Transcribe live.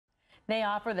They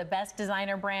offer the best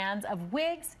designer brands of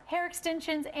wigs, hair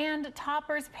extensions, and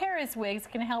toppers. Paris Wigs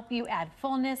can help you add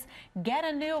fullness, get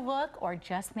a new look, or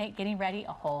just make getting ready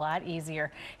a whole lot easier.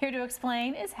 Here to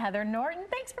explain is Heather Norton.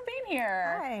 Thanks for being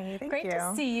here. Hi, thank you. Great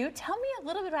to see you. Tell me a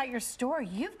little bit about your store.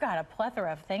 You've got a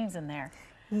plethora of things in there.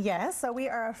 Yes, so we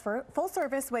are a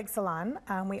full-service wig salon.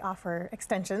 We offer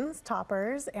extensions,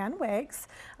 toppers, and wigs.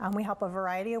 We help a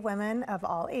variety of women of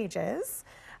all ages.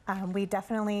 We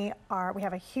definitely are, we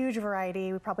have a huge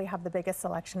variety. We probably have the biggest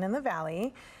selection in the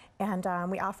Valley. And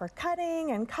we offer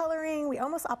cutting and coloring. We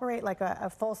almost operate like a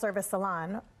full-service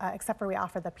salon, except for we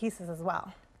offer the pieces as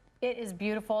well. It is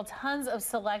beautiful, tons of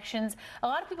selections. A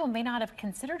lot of people may not have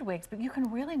considered wigs, but you can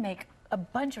really make a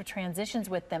bunch of transitions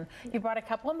with them. You brought a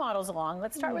couple of models along.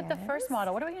 Let's start with the first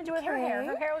model. What are we gonna do with her hair?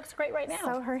 Her hair looks great right now.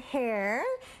 So her hair,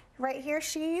 right here,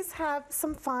 she's have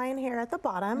some fine hair at the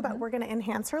bottom, but we're gonna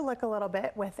enhance her look a little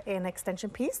bit with an extension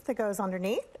piece that goes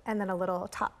underneath and then a little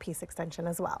top piece extension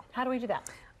as well. How do we do that?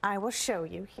 I will show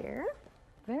you here.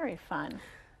 Very fun.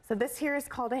 So this here is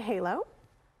called a halo,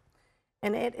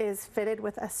 and it is fitted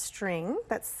with a string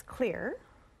that's clear.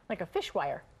 Like a fish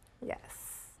wire. Yes.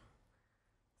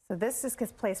 So this just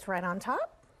gets placed right on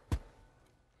top.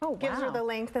 Oh, wow. Gives her the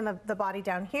length and the body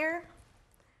down here.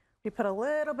 We put a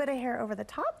little bit of hair over the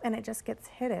top and it just gets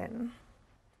hidden.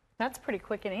 That's pretty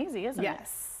quick and easy, isn't it?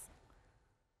 Yes.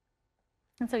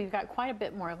 And so you've got quite a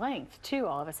bit more length too,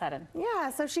 all of a sudden.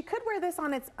 Yeah, so she could wear this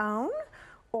on its own,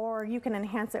 or you can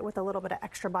enhance it with a little bit of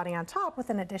extra body on top with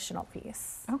an additional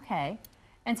piece. Okay.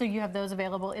 And so you have those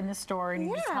available in the store, and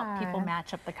you just help people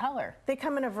match up the color. They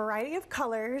come in a variety of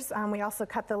colors. We also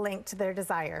cut the length to their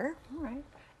desire. All right.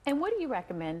 And what do you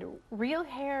recommend? Real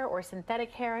hair or synthetic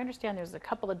hair? I understand there's a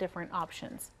couple of different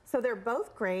options. So they're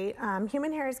both great.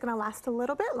 Human hair is going to last a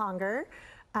little bit longer.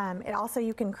 It also,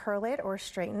 you can curl it or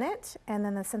straighten it. And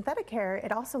then the synthetic hair,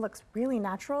 it also looks really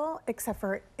natural, except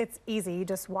for it's easy. You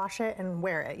just wash it and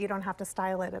wear it. You don't have to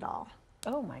style it at all.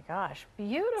 Oh my gosh,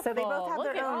 beautiful. So they both have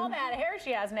look their at own. all that hair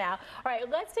she has now. All right,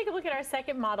 let's take a look at our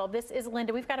second model. This is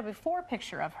Linda. We've got a before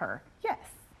picture of her. Yes.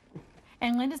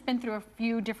 And Linda's been through a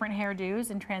few different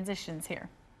hairdos and transitions here.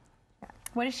 Yeah.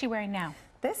 What is she wearing now?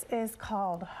 This is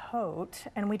called Haute,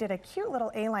 and we did a cute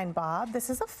little A-line bob. This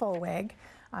is a full wig.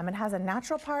 It has a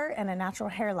natural part and a natural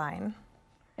hairline.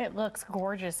 It looks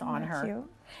gorgeous on her.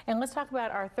 Cute. And let's talk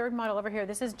about our third model over here.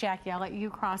 This is Jackie. I'll let you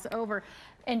cross over.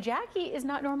 And Jackie is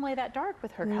not normally that dark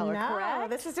with her color, correct? No,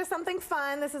 this is just something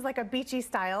fun. This is like a beachy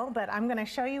style, but I'm going to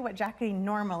show you what Jackie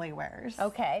normally wears.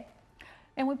 Okay.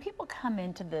 And when people come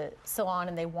into the salon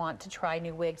and they want to try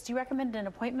new wigs, do you recommend an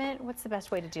appointment? What's the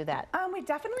best way to do that? We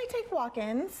definitely take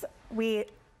walk-ins. We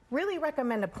really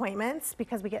recommend appointments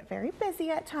because we get very busy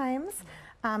at times.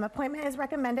 Appointment is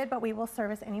recommended, but we will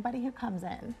service anybody who comes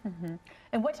in.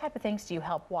 And what type of things do you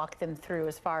help walk them through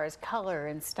as far as color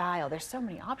and style? There's so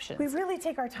many options. We really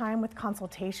take our time with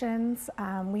consultations.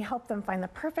 We help them find the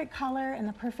perfect color and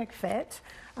the perfect fit.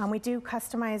 We do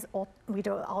customize, we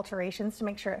do alterations to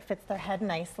make sure it fits their head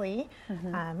nicely.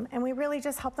 And we really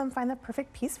just help them find the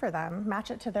perfect piece for them,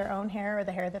 match it to their own hair or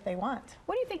the hair that they want.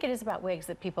 What do you think it is about wigs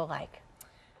that people like?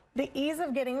 The ease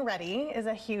of getting ready is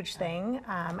a huge thing.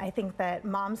 I think that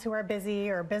moms who are busy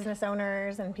or business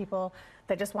owners and people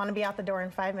that just want to be out the door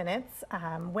in 5 minutes,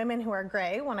 women who are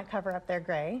gray want to cover up their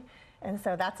gray. And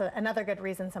so that's another good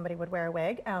reason somebody would wear a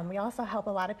wig. We also help a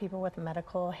lot of people with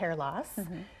medical hair loss.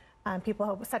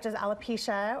 People such as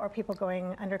alopecia or people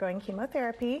undergoing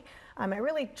chemotherapy. It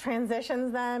really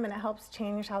transitions them and it helps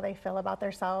change how they feel about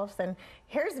themselves. And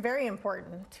hair is very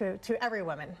important to every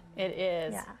woman. It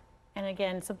is. Yeah. And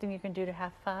again, something you can do to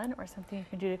have fun or something you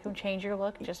can do to change your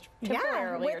look just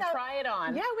temporarily or try it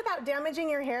on. Yeah, without damaging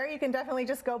your hair, you can definitely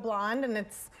just go blonde, and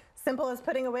it's simple as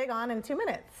putting a wig on in 2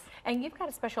 minutes. And you've got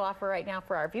a special offer right now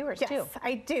for our viewers too. Yes,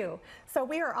 I do. So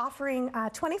we are offering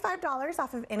 $25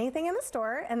 off of anything in the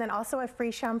store and then also a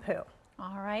free shampoo.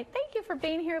 All right. Thank you for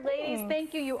being here, ladies. Thanks.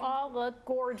 Thank you. You all look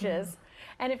gorgeous.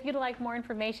 And if you'd like more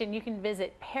information, you can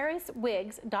visit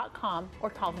pariswigs.com or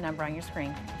call the number on your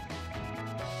screen.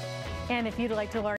 And if you'd like to learn